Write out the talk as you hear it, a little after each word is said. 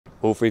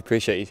Wolfie,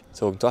 appreciate you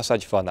talking to us.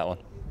 How'd you find that one?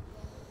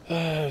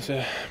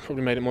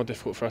 Probably made it more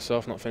difficult for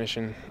ourselves not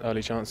finishing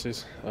early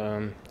chances.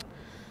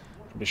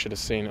 Probably should have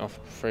seen it off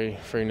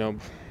 3-0,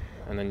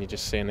 and then you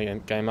just seeing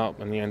the game out.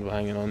 In the end, we're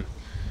hanging on,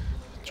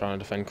 trying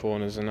to defend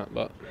corners and that.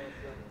 But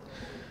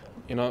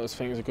you know, I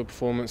think it was a good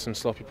performance, some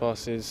sloppy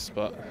passes,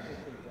 but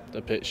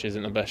the pitch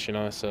isn't the best. You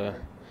know, it's a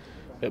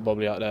bit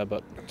bobbly out there,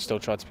 but still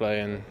tried to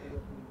play and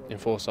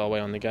enforce our way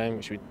on the game,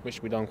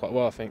 which we done quite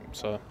well, I think.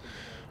 So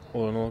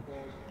all in all,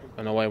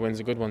 an away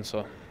win's a good one.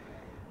 So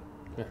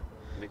yeah.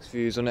 Mixed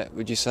views on it.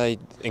 Would you say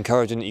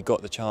encouraging that you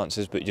got the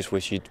chances, but you just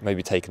wish you'd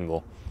maybe taken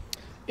more?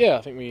 Yeah,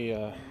 I think we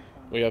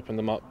opened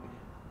them up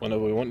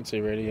whenever we wanted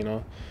to. Really, you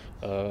know,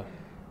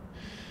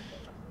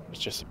 it's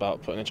just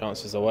about putting the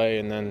chances away,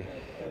 and then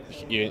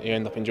you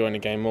end up enjoying the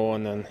game more,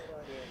 and then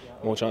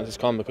more chances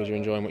come because you're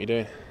enjoying what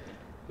you're doing.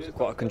 Was it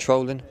quite a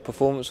controlling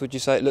performance? Would you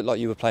say it looked like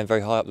you were playing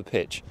very high up the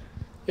pitch?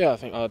 Yeah, I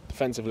think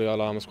defensively our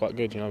line was quite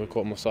good. You know, we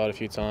caught them offside a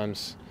few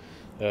times.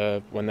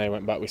 When they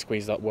went back, we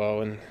squeezed up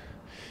well, and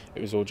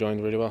it was all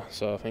joined really well.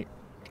 So I think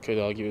you could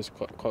argue it was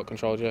quite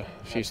controlled. Yeah,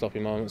 a few sloppy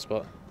moments,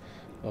 but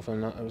other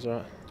than that, it was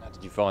alright. How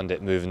did you find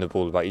it moving the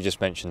ball about? You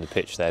just mentioned the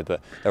pitch there,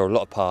 but there were a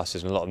lot of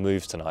passes and a lot of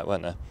moves tonight,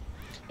 weren't there?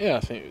 Yeah, I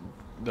think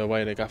the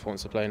way the gaffer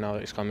wants to play now that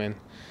he's come in,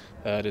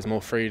 there's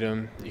more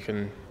freedom. You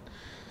can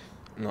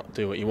not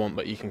do what you want,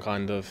 but you can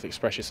kind of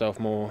express yourself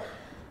more.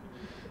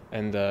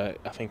 And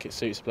I think it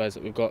suits the players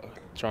that we've got,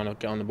 trying to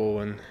get on the ball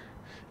and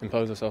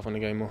impose ourselves on the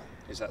game more.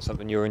 Is that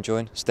something you're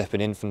enjoying,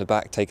 stepping in from the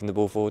back, taking the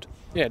ball forward?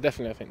 Yeah,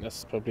 definitely. I think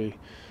that's probably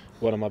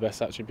one of my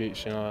best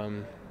attributes. You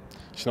know,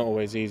 it's not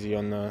always easy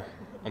on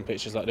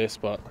pitches like this,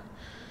 but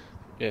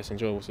yeah, it's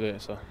enjoyable to do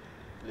it. So.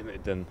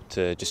 Limited them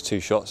to just 2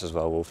 shots as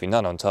well, Wolfie.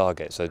 None on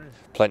target, so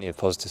plenty of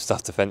positive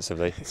stuff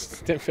defensively.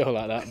 It didn't feel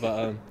like that,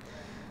 but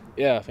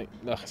yeah, I think,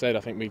 like I said, I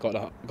think we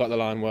got the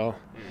line well.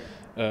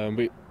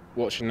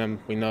 Watching them,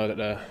 we know that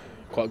they're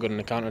quite good in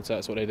the counter attack.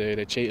 That's what they do.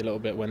 They cheat a little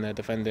bit when they're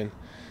defending,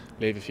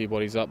 leave a few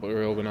bodies up, but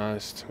we're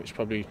organised, which is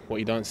probably what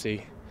you don't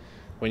see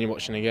when you're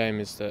watching the game,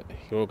 is that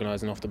you're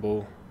organising off the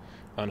ball.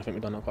 And I think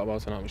we've done that quite well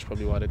tonight, which is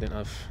probably why they didn't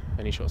have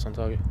any shots on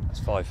target.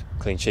 That's 5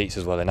 clean sheets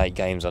as well in 8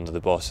 games under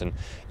the boss, and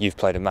you've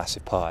played a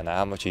massive part in that.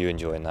 How much are you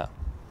enjoying that?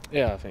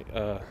 Yeah, I think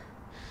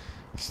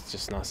it's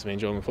just nice to be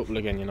enjoying football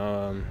again. You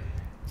know,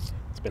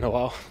 it's been a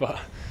while, but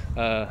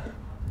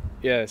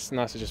yeah, it's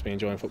nice to just be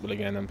enjoying football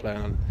again and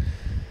playing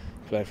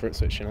for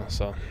Ipswich. You know,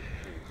 so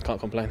can't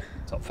complain.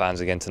 Top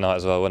fans again tonight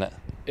as well, wasn't it?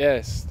 Yeah,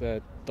 it's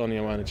Donny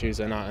away on a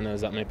Tuesday night, and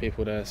there's that many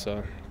people there.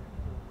 So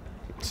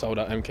sold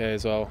out MK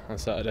as well on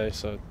Saturday.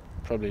 So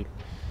probably,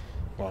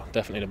 well,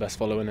 definitely the best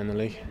following in the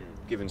league.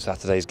 Given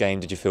Saturday's game,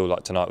 did you feel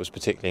like tonight was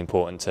particularly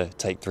important to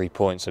take 3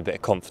 points and a bit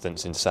of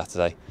confidence into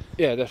Saturday?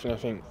 Yeah, definitely.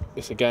 I think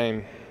it's a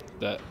game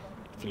that,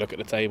 if you look at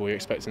the table, you're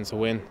expecting to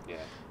win. Yeah.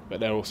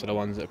 But they're also the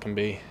ones that can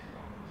be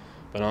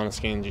banana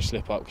skins. You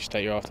slip up because you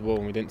take your after ball,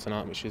 and we didn't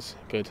tonight, which is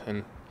good.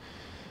 And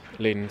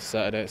leading to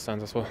Saturday, it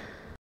stands us well.